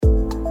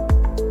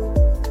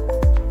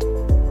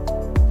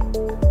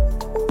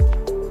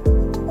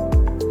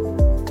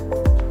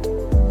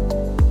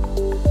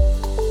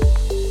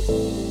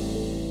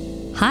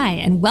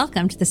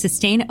welcome to the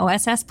Sustain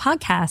OSS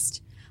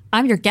podcast.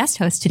 I'm your guest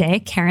host today,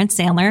 Karen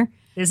Sandler.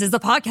 This is the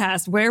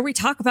podcast where we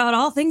talk about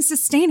all things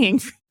sustaining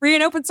free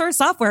and open source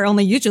software,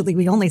 usually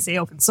we only say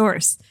open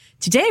source.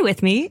 Today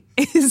with me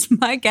is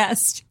my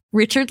guest,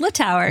 Richard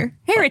Littauer.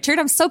 Hey, Richard,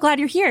 I'm so glad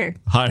you're here.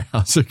 Hi,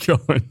 how's it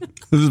going?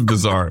 This is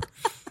bizarre.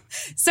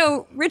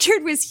 So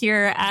Richard was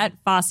here at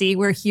FOSSY.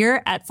 We're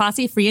here at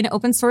FOSSY Free and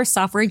Open Source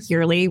Software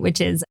Yearly,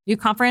 which is a new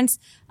conference.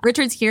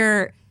 Richard's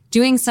here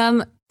doing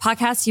some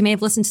podcasts. You may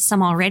have listened to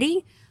some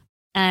already.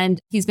 And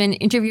he's been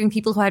interviewing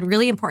people who had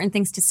really important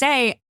things to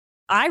say.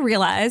 I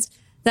realized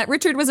that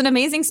Richard was an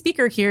amazing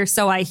speaker here,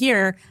 so I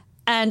hear,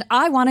 and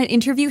I want to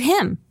interview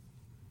him.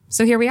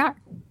 So here we are.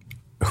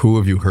 Who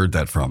have you heard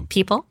that from?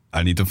 People.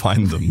 I need to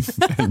find them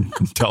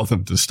and tell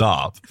them to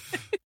stop.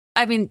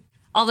 I mean,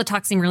 all the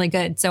talks seem really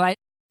good, so I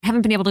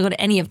haven't been able to go to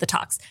any of the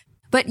talks.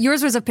 But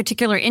yours was of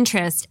particular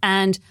interest,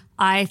 and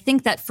I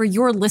think that for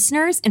your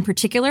listeners in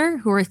particular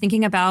who are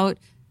thinking about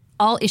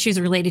all issues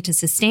related to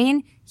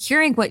sustain,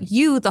 hearing what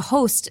you, the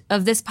host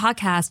of this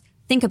podcast,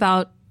 think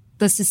about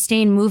the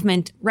sustain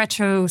movement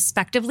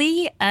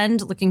retrospectively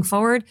and looking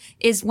forward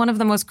is one of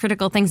the most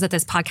critical things that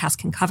this podcast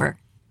can cover.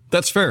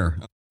 That's fair.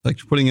 Like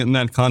putting it in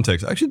that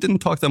context. I actually didn't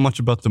talk that much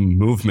about the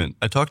movement.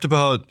 I talked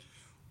about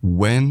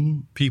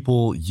when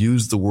people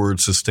use the word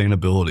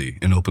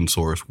sustainability in open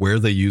source, where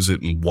they use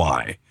it and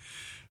why,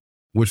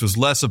 which was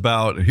less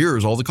about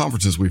here's all the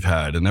conferences we've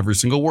had and every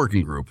single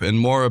working group, and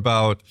more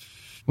about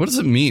what does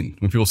it mean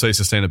when people say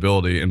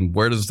sustainability and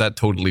where does that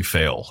totally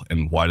fail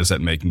and why does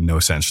that make no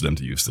sense for them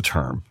to use the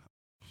term?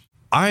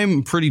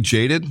 I'm pretty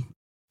jaded,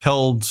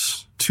 held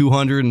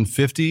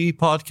 250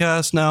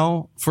 podcasts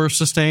now for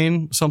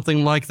sustain,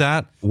 something like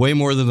that. Way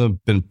more than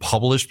have been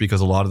published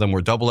because a lot of them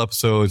were double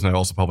episodes. And I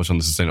also published on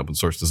the Sustain Open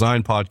Source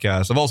Design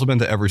podcast. I've also been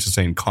to every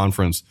sustain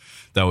conference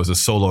that was a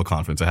solo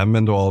conference. I haven't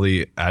been to all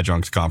the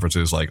adjunct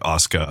conferences like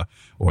OSCA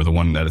or the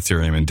one at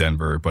Ethereum in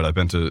Denver, but I've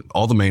been to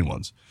all the main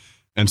ones.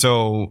 And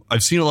so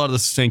I've seen a lot of the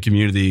sustain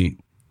community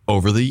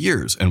over the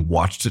years and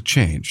watched it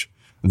change.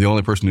 I'm the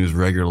only person who's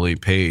regularly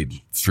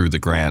paid through the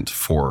grant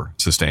for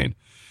sustain.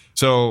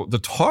 So the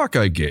talk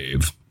I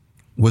gave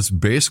was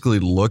basically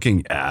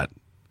looking at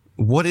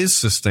what is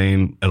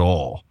sustain at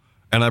all.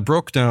 And I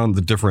broke down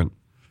the different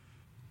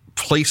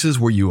places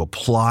where you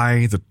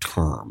apply the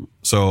term.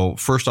 So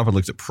first off, I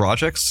looked at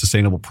projects,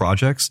 sustainable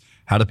projects.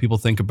 How do people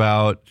think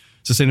about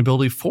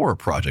sustainability for a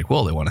project?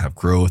 Well, they want to have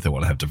growth. They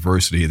want to have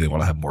diversity. They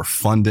want to have more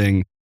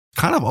funding.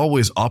 Kind of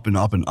always up and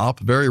up and up.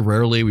 Very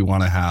rarely we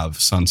want to have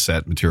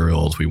sunset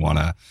materials. We want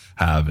to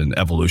have an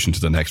evolution to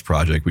the next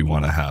project. We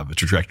want to have a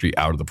trajectory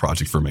out of the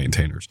project for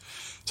maintainers.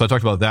 So I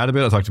talked about that a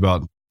bit. I talked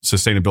about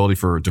sustainability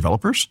for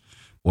developers.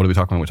 What do we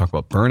talk about when we talk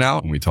about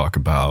burnout? When we talk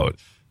about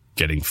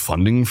getting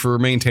funding for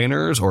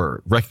maintainers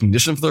or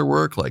recognition for their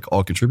work, like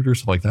all contributors,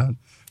 stuff like that.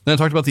 Then I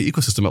talked about the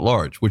ecosystem at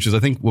large, which is, I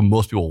think, what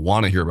most people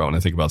want to hear about when I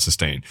think about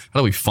sustain.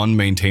 How do we fund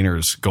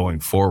maintainers going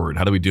forward?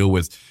 How do we deal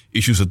with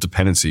issues of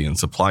dependency and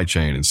supply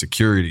chain and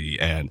security?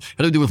 And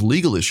how do we deal with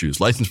legal issues,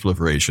 license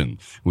proliferation,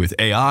 with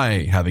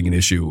AI having an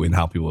issue in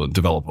how people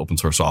develop open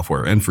source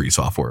software and free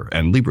software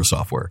and Libre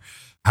software?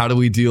 How do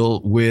we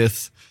deal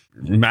with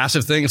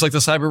massive things like the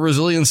Cyber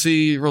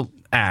Resiliency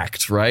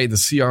Act, right? The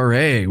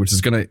CRA, which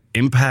is going to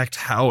impact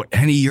how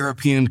any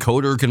European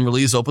coder can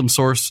release open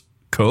source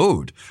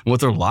code and what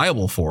they're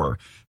liable for.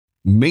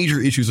 Major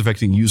issues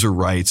affecting user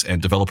rights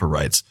and developer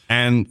rights.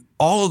 And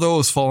all of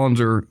those fall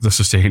under the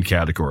sustain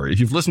category. If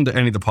you've listened to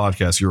any of the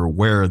podcasts, you're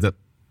aware that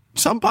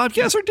some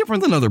podcasts are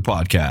different than other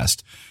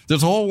podcasts.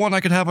 There's a whole one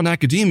I could have on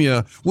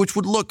academia, which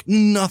would look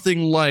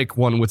nothing like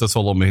one with a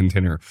solo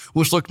maintainer,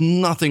 which look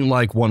nothing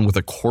like one with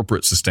a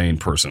corporate sustain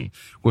person,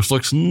 which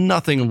looks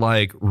nothing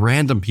like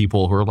random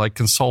people who are like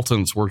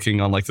consultants working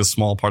on like the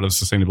small part of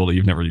sustainability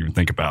you've never even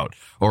think about,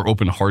 or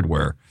open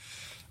hardware.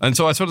 And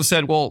so I sort of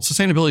said, well,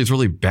 sustainability is a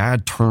really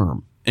bad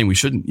term and we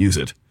shouldn't use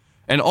it.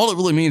 And all it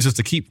really means is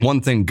to keep one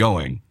thing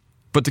going.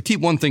 But to keep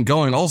one thing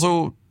going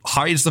also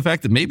hides the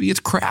fact that maybe it's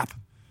crap.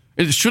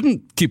 It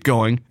shouldn't keep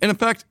going. And in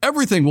fact,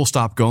 everything will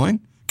stop going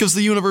because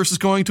the universe is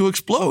going to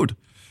explode.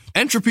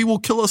 Entropy will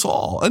kill us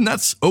all, and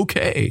that's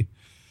okay.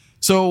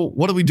 So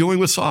what are we doing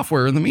with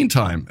software in the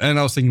meantime? And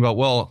I was thinking about,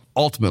 well,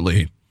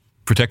 ultimately,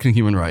 protecting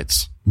human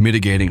rights,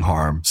 mitigating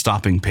harm,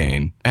 stopping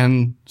pain,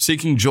 and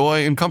seeking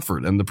joy and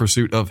comfort and the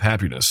pursuit of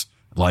happiness,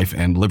 life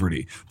and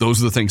liberty.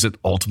 Those are the things that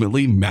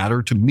ultimately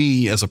matter to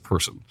me as a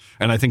person.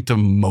 And I think to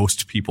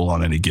most people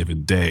on any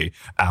given day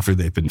after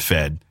they've been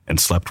fed and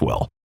slept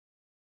well.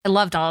 I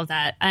loved all of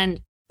that.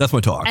 And that's my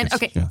talk. And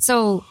okay, yeah.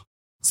 So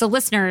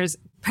listeners,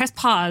 press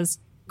pause,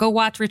 go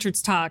watch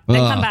Richard's talk,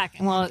 then come back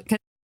and we'll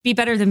be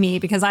better than me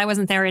because I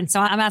wasn't there. And so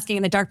I'm asking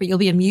in the dark, but you'll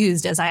be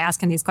amused as I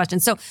ask him these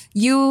questions. So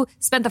you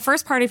spent the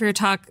first part of your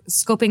talk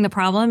scoping the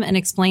problem and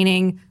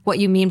explaining what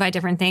you mean by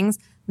different things.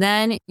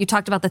 Then you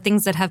talked about the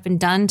things that have been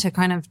done to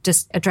kind of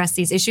just address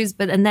these issues.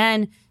 And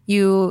then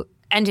you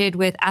ended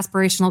with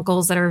aspirational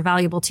goals that are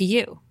valuable to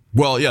you.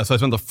 Well, yeah. So I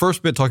spent the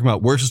first bit talking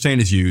about where sustain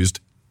is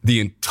used, the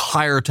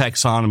entire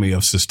taxonomy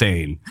of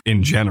sustain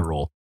in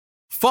general,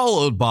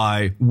 followed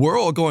by we're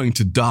all going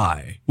to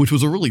die, which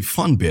was a really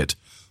fun bit,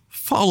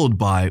 followed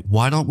by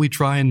why don't we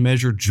try and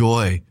measure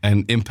joy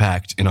and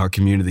impact in our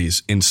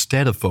communities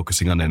instead of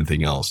focusing on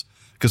anything else?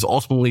 Because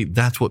ultimately,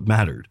 that's what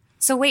mattered.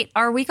 So wait,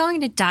 are we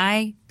going to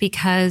die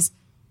because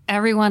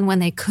everyone, when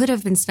they could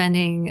have been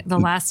spending the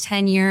last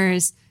 10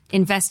 years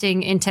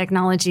investing in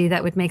technology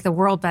that would make the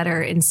world better,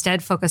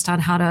 instead focused on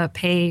how to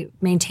pay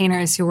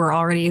maintainers who were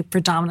already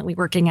predominantly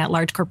working at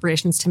large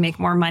corporations to make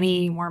more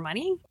money?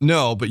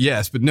 No, but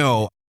yes, but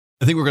no.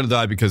 I think we're going to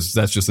die because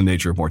that's just the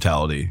nature of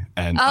mortality.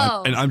 And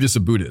I'm just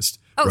a Buddhist.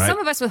 Oh, right? Some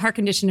of us with heart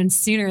condition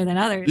sooner than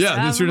others.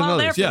 Yeah, so sooner than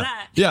others. Yeah.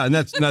 Yeah, and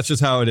that's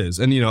just how it is.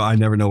 And, I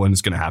never know when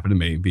it's going to happen. It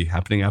may be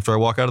happening after I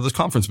walk out of this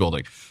conference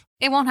building.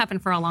 It won't happen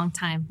for a long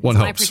time. One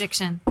That's hopes. my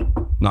prediction.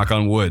 Knock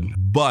on wood.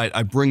 But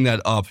I bring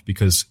that up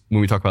because when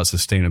we talk about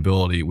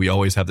sustainability, we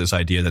always have this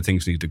idea that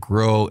things need to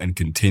grow and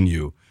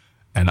continue.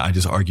 And I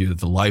just argue that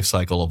the life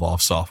cycle of all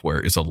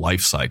software is a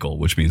life cycle,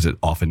 which means it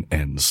often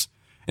ends.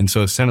 And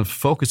so instead of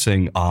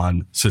focusing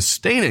on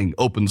sustaining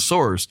open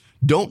source,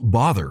 don't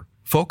bother.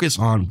 Focus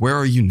on where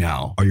are you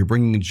now? Are you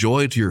bringing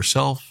joy to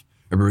yourself?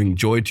 Are you bringing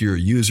joy to your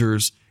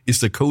users?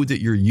 Is the code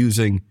that you're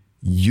using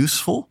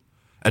useful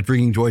at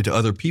bringing joy to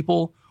other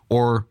people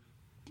or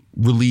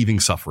relieving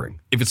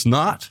suffering? If it's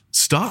not,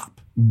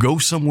 stop. Go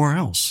somewhere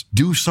else.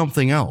 Do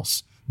something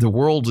else. The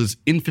world is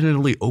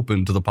infinitely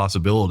open to the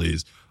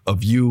possibilities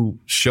of you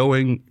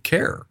showing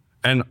care.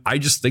 And I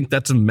just think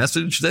that's a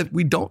message that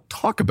we don't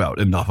talk about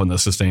enough on the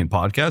Sustain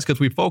podcast because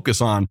we focus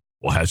on,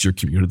 well, has your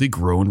community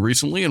grown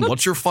recently and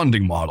what's your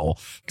funding model?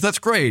 That's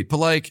great.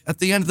 But at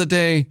the end of the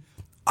day,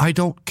 I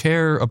don't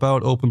care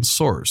about open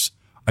source.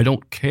 I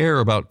don't care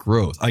about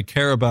growth. I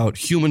care about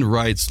human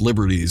rights,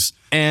 liberties,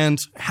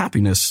 and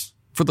happiness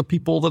for the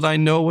people that I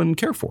know and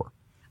care for.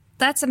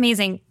 That's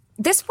amazing.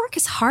 This work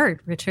is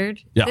hard, Richard.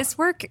 Yeah. This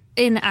work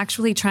in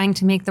actually trying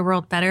to make the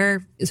world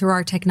better through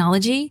our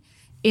technology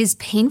is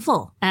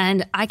painful.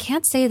 And I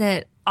can't say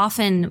that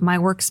often my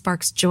work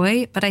sparks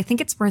joy, but I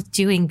think it's worth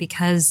doing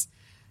because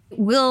it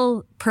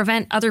will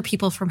prevent other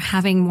people from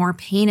having more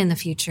pain in the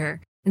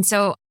future. And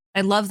so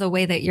I love the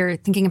way that you're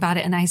thinking about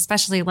it. And I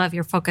especially love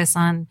your focus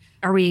on,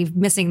 are we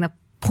missing the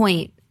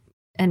point?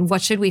 And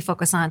what should we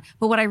focus on?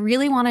 But what I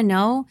really want to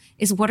know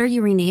is, what are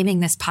you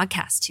renaming this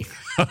podcast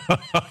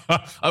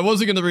to? I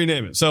wasn't going to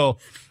rename it. So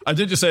I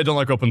did just say I don't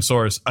like open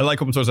source. I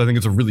like open source. I think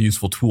it's a really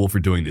useful tool for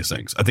doing these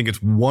things. I think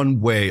it's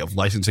one way of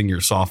licensing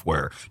your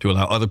software to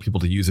allow other people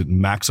to use it,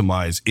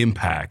 maximize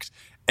impact,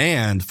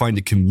 and find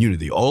a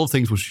community. All the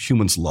things which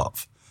humans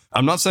love.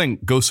 I'm not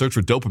saying go search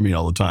for dopamine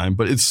all the time,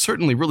 but it's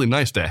certainly really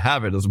nice to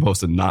have it as opposed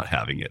to not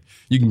having it.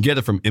 You can get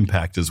it from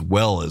impact as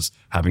well as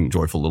having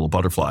joyful little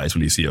butterflies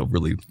when you see a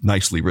really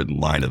nicely written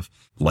line of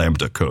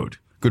Lambda code.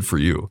 Good for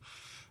you.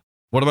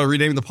 What am I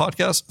renaming the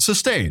podcast?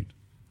 Sustain.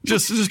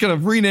 Just going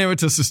to rename it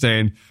to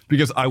Sustain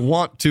because I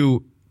want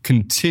to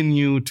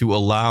continue to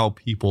allow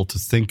people to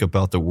think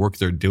about the work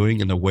they're doing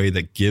in a way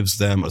that gives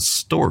them a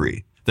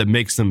story, that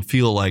makes them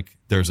feel like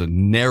there's a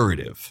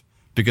narrative,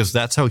 because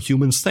that's how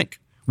humans think.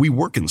 We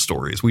work in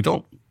stories. We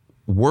don't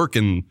work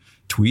in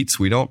tweets.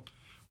 We don't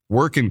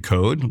work in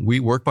code. We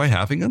work by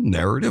having a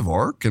narrative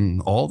arc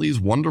and all these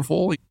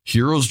wonderful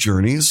hero's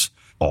journeys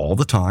all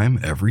the time,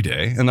 every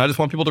day. And I just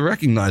want people to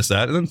recognize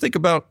that and then think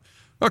about,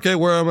 okay,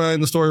 where am I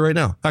in the story right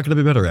now? How can I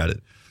be better at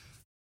it?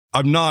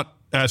 I'm not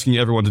asking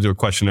everyone to do a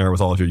questionnaire with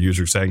all of your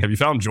users saying, have you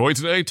found joy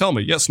today? Tell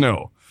me. Yes,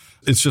 no.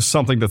 It's just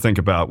something to think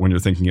about when you're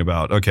thinking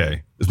about,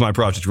 okay, is my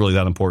project really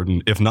that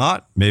important? If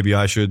not, maybe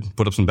I should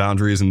put up some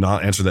boundaries and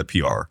not answer that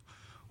PR.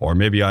 Or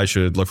maybe I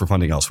should look for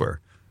funding elsewhere.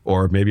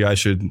 Or maybe I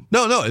should,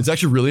 no, it's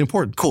actually really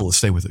important. Cool, let's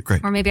stay with it.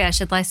 Great. Or maybe I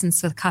should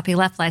license with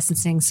copyleft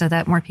licensing so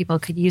that more people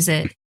could use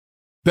it.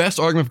 Best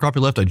argument for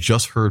copyleft I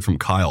just heard from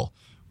Kyle,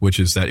 which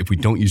is that if we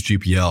don't use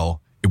GPL,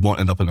 it won't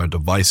end up in our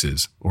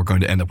devices. We're going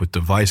to end up with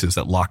devices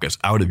that lock us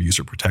out of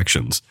user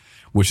protections,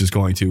 which is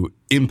going to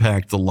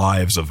impact the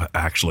lives of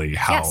actually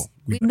how.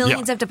 Yes,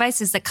 millions of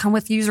devices that come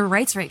with user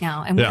rights right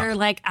now. And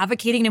we're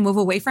advocating to move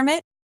away from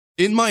it.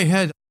 In my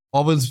head,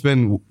 always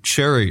been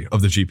chary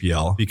of the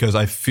GPL because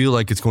I feel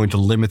like it's going to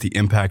limit the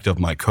impact of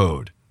my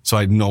code. So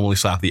I normally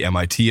slap the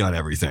MIT on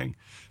everything.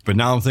 But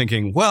now I'm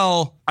thinking,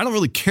 well, I don't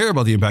really care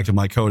about the impact of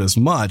my code as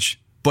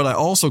much, but I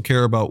also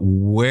care about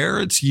where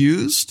it's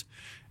used.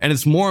 And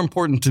it's more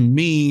important to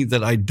me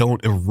that I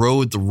don't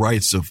erode the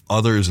rights of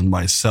others and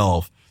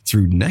myself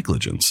through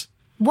negligence.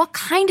 What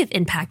kind of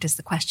impact is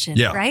the question,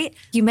 Yeah. right?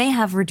 You may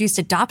have reduced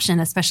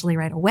adoption, especially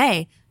right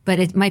away, but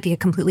it might be a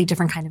completely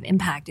different kind of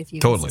impact if you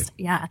Totally.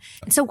 Yeah.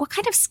 So what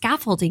kind of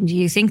scaffolding do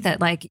you think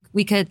that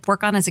we could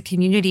work on as a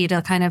community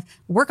to kind of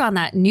work on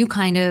that new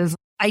kind of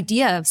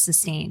idea of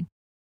sustain?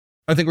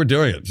 I think we're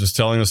doing it, just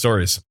telling the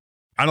stories.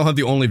 I don't have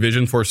the only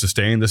vision for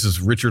Sustain. This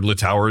is Richard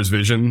Littauer's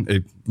vision.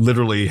 It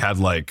literally had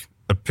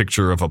a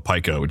picture of a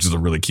pika, which is a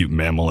really cute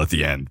mammal at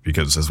the end,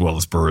 because as well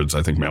as birds,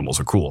 I think mammals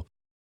are cool.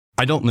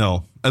 I don't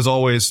know. As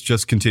always,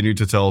 just continue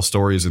to tell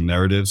stories and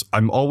narratives.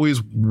 I'm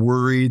always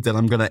worried that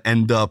I'm going to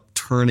end up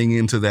turning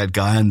into that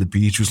guy on the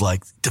beach who's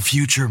like, the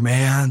future,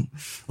 man.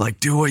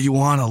 Like, do what you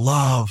want to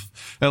love.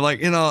 And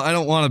like, I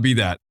don't want to be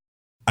that.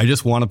 I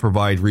just want to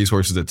provide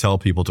resources that tell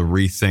people to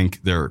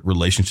rethink their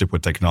relationship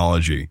with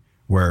technology,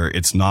 where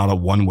it's not a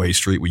one-way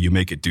street where you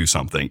make it do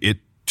something. It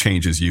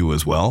changes you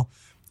as well.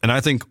 And I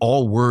think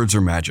all words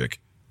are magic.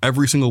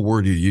 Every single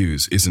word you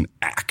use is an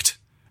act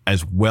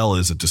as well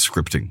as a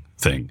descripting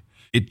thing.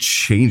 It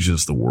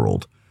changes the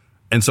world.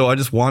 And so I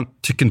just want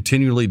to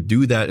continually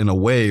do that in a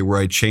way where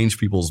I change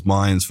people's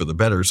minds for the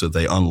better so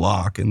they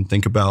unlock and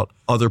think about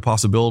other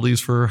possibilities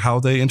for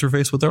how they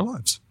interface with their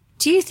lives.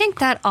 Do you think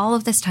that all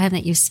of this time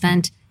that you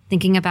spent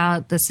thinking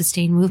about the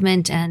sustain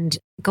movement and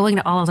going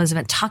to all of those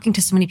events, talking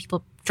to so many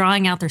people,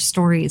 drawing out their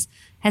stories,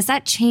 has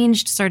that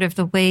changed sort of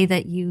the way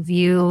that you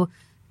view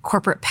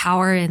corporate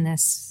power in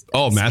this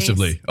space?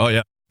 Massively. Oh,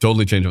 yeah.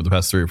 Totally changed over the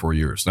past 3 or 4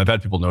 years. And I've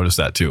had people notice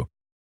that too.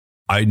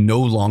 I no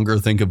longer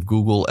think of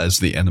Google as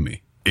the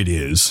enemy. It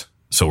is.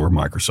 So are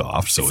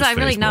Microsoft. So is I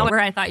really Facebook. not where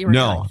I thought you were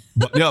going.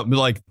 But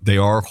like they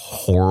are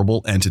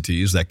horrible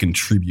entities that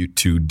contribute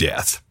to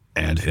death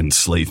and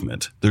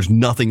enslavement. There's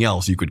nothing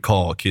else you could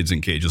call kids in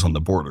cages on the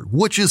border,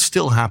 which is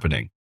still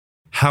happening.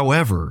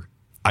 However,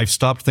 I've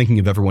stopped thinking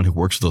of everyone who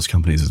works for those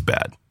companies as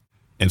bad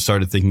and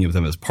started thinking of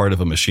them as part of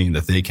a machine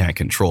that they can't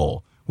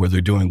control, where they're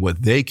doing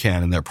what they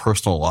can in their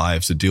personal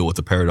lives to deal with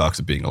the paradox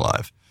of being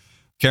alive.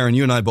 Karen,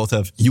 you and I both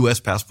have U.S.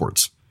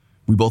 passports.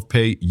 We both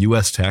pay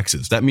U.S.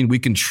 taxes. That means we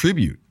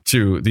contribute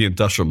to the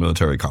industrial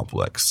military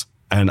complex.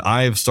 And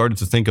I've started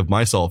to think of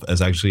myself as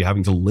actually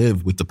having to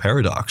live with the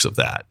paradox of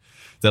that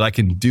I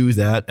can do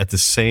that at the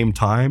same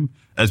time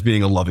as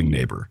being a loving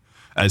neighbor,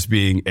 as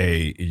being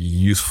a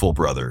useful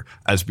brother,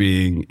 as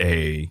being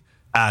a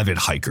avid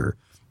hiker.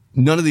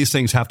 None of these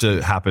things have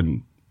to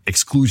happen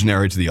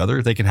exclusionary to the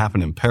other. They can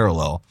happen in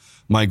parallel.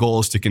 My goal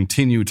is to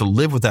continue to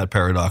live with that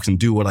paradox and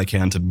do what I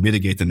can to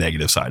mitigate the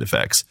negative side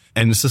effects.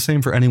 And it's the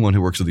same for anyone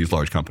who works with these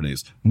large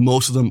companies.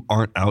 Most of them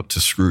aren't out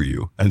to screw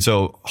you. And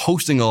so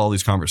hosting all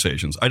these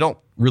conversations, I don't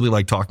really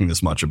like talking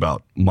this much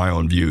about my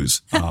own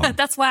views.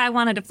 That's why I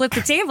wanted to flip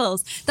the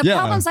tables. The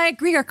problems, I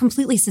agree, are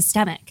completely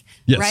systemic,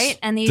 yes, right?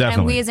 And definitely.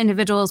 and we as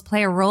individuals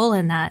play a role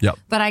in that. Yep.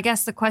 But I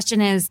guess the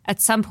question is, at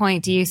some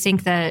point, do you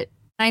think that,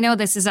 I know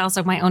this is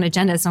also my own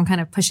agenda, so I'm kind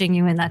of pushing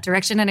you in that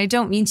direction, and I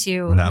don't mean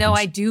to. No,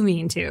 I do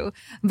mean to.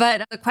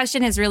 But the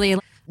question is really,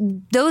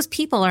 those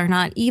people are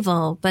not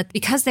evil, but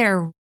because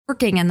they're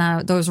working in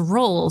those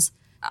roles,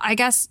 I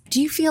guess,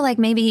 do you feel like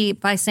maybe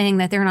by saying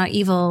that they're not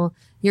evil,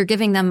 you're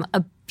giving them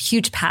a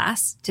huge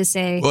pass to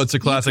say... Well, it's a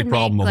classic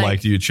problem of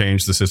do you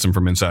change the system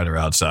from inside or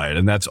outside?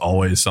 And that's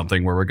always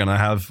something where we're gonna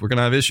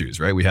have issues,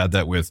 right? We had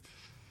that with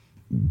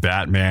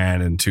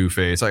Batman and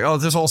Two-Face.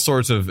 There's all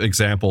sorts of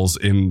examples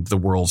in the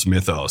world's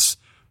mythos.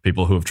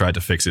 People who have tried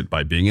to fix it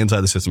by being inside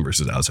the system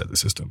versus outside the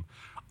system.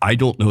 I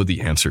don't know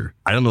the answer.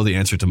 I don't know the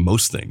answer to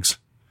most things.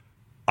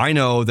 I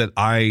know that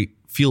I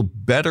feel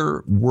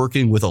better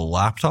working with a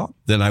laptop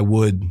than I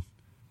would,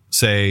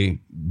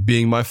 say,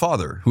 being my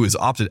father, who has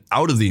opted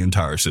out of the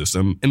entire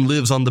system and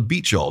lives on the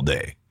beach all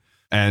day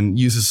and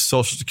uses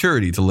Social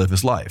Security to live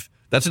his life.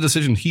 That's a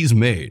decision he's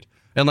made.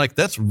 And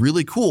that's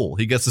really cool.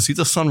 He gets to see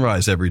the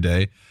sunrise every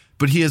day,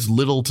 but he has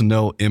little to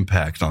no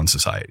impact on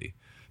society.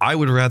 I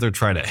would rather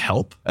try to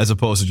help as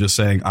opposed to just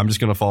saying, I'm just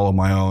going to follow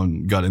my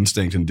own gut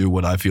instinct and do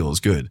what I feel is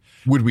good.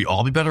 Would we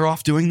all be better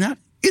off doing that?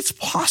 It's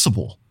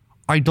possible.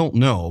 I don't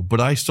know,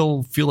 but I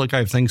still feel like I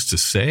have things to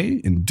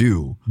say and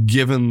do,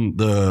 given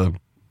the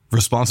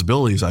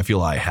responsibilities I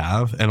feel I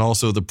have and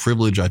also the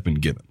privilege I've been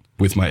given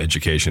with my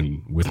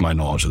education, with my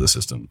knowledge of the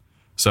system.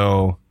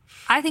 So...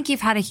 I think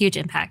you've had a huge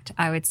impact,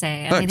 I would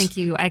say. And Thanks.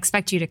 I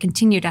expect you to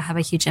continue to have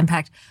a huge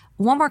impact.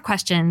 One more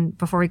question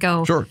before we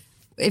go. Sure.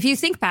 If you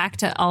think back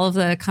to all of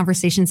the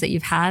conversations that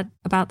you've had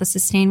about the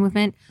sustain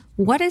movement,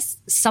 what is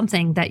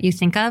something that you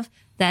think of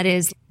that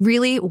is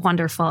really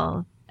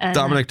wonderful?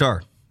 Dominic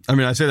Tarr.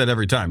 I say that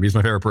every time. He's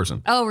my favorite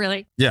person. Oh,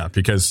 really? Yeah,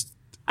 because...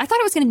 I thought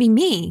it was going to be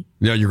me.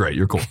 Yeah, you're great.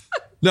 You're cool.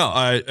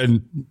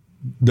 And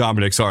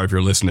Dominic, sorry if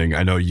you're listening.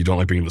 I know you don't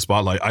like being in the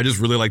spotlight. I just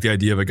really like the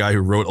idea of a guy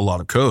who wrote a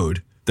lot of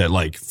code that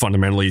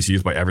fundamentally is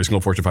used by every single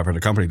Fortune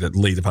 500 company that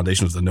laid the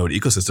foundation of the Node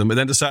ecosystem and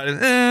then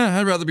decided,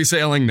 I'd rather be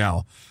sailing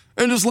now.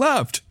 And just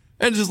left.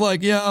 And just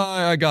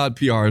I got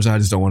PRs. I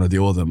just don't want to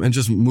deal with them. And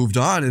just moved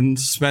on and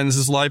spends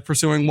his life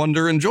pursuing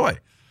wonder and joy.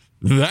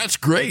 That's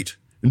great.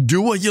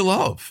 Do what you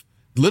love.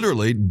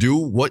 Literally do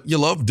what you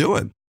love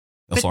doing.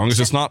 As long as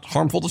it's not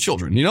harmful to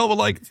children,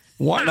 but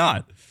why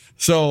not?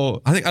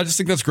 So I just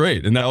think that's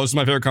great. And that was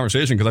my favorite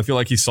conversation because I feel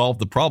like he solved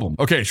the problem.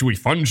 Okay, should we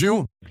fund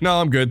you? No,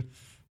 I'm good.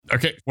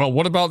 Okay, well,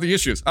 what about the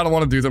issues? I don't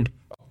want to do them.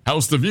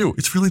 How's the view?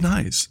 It's really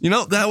nice.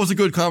 That was a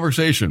good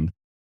conversation.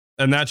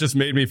 And that just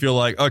made me feel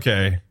like,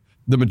 okay,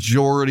 the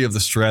majority of the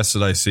stress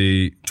that I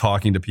see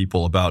talking to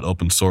people about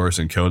open source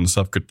and code and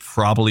stuff could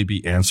probably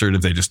be answered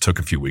if they just took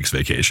a few weeks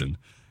vacation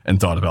and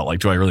thought about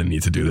do I really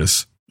need to do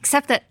this?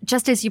 Except that,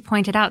 just as you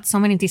pointed out, so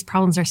many of these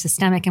problems are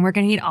systemic and we're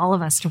going to need all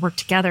of us to work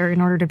together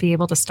in order to be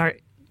able to start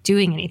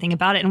doing anything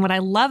about it. And what I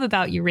love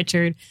about you,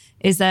 Richard,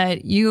 is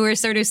that you were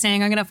sort of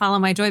saying, I'm going to follow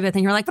my joy, but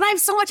then you're like, but I have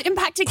so much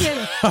impact to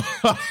give.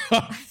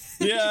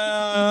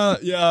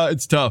 Yeah,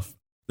 it's tough.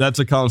 That's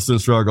a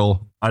constant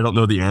struggle. I don't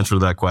know the answer to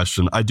that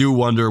question. I do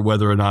wonder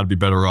whether or not I'd be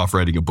better off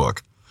writing a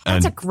book.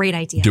 That's a great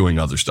idea. Doing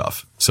other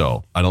stuff.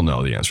 So I don't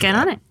know the answer. Get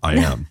on it. I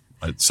am.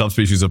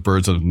 Subspecies of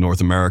birds of North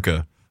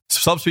America,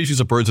 subspecies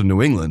of birds of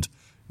New England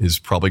is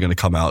probably going to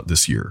come out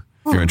this year.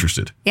 If you're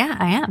interested. Yeah,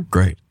 I am.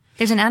 Great.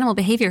 There's an animal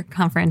behavior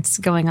conference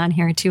going on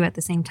here too at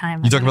the same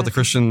time. You talking about the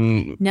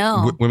Christian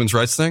women's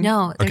rights thing?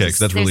 No. Okay, because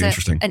that's really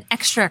interesting. An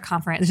extra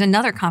conference. There's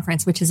another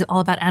conference which is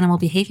all about animal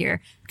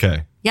behavior.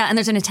 Okay. Yeah, and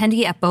there's an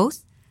attendee at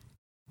both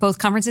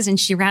conferences, and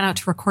she ran out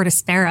to record a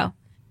sparrow.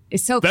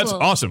 It's so cool. That's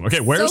awesome.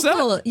 Okay, where is that?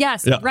 Cool.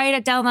 Yes,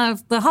 right down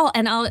the hall.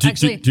 And I'll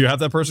do you have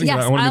that person?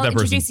 Yes, I want to meet that I'll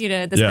person. introduce you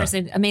to this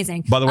person.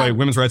 Amazing. By the way,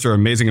 women's rights are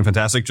amazing and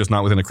fantastic, just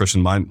not within a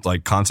Christian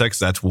context.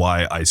 That's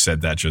why I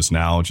said that just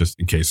now, just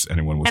in case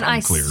anyone was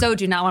unclear. And I so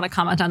do not want to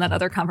comment on that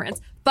other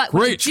conference. But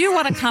what I do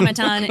want to comment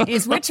on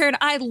is, Richard,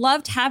 I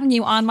loved having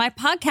you on my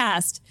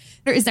podcast.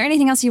 Is there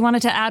anything else you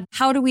wanted to add?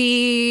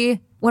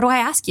 What do I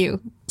ask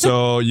you?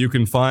 So you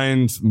can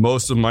find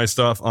most of my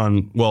stuff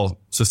on,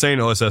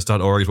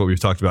 sustainoss.org is what we've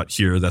talked about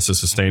here. That's a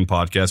Sustain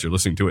podcast. You're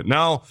listening to it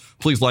now.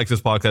 Please like this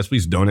podcast.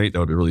 Please donate. That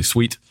would be really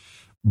sweet.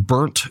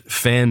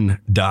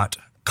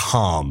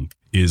 Burntfen.com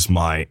is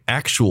my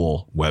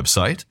actual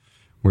website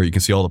where you can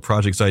see all the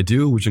projects I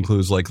do, which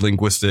includes like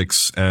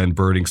linguistics and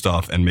birding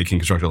stuff and making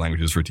constructed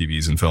languages for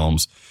TVs and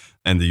films.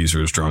 And the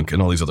user is drunk and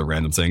all these other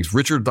random things.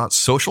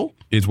 Richard.social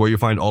is where you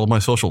find all of my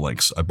social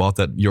links. I bought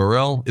that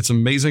URL. It's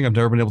amazing. I've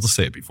never been able to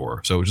say it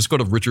before. So just go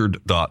to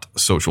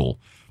richard.social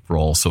for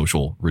all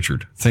social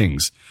Richard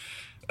things.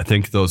 I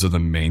think those are the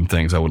main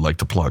things I would like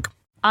to plug.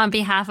 On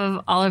behalf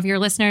of all of your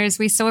listeners,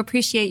 we so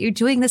appreciate you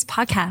doing this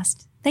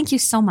podcast. Thank you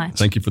so much.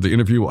 Thank you for the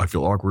interview. I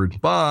feel awkward.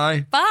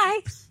 Bye. Bye.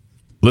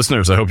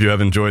 Listeners, I hope you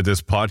have enjoyed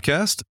this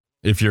podcast.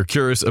 If you're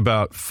curious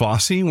about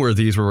FOSSY, where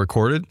these were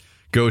recorded,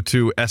 go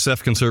to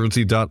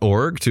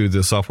sfconservancy.org, to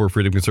the Software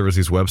Freedom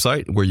Conservancy's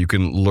website, where you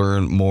can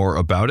learn more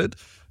about it.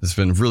 It's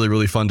been really,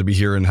 really fun to be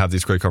here and have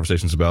these great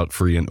conversations about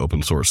free and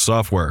open source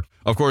software.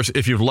 Of course,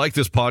 if you've liked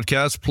this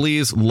podcast,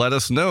 please let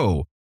us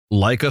know.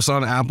 Like us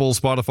on Apple,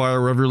 Spotify,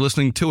 or wherever you're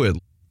listening to it.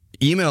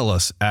 Email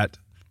us at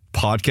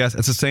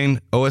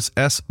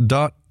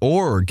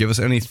podcast@sustainoss.org. Give us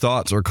any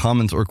thoughts or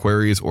comments or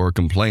queries or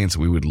complaints.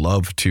 We would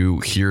love to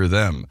hear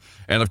them.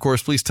 And of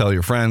course, please tell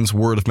your friends.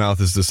 Word of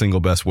mouth is the single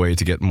best way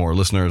to get more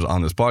listeners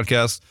on this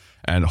podcast.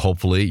 And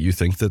hopefully you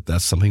think that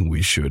that's something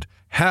we should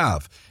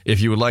have. If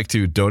you would like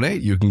to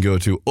donate, you can go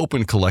to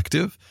Open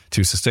Collective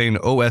to Sustain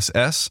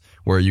OSS,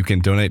 where you can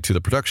donate to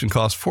the production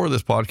cost for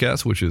this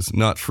podcast, which is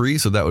not free.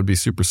 So that would be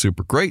super,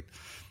 super great.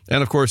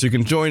 And of course, you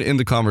can join in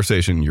the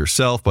conversation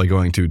yourself by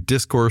going to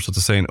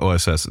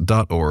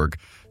discourse@sustainoss.org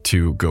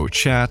to go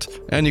chat.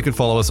 And you can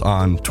follow us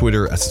on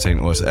Twitter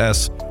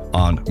 @sustainoss,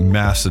 on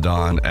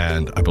Mastodon,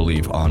 and I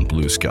believe on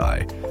Blue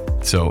Sky.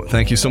 So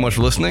thank you so much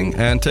for listening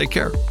and take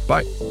care.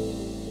 Bye.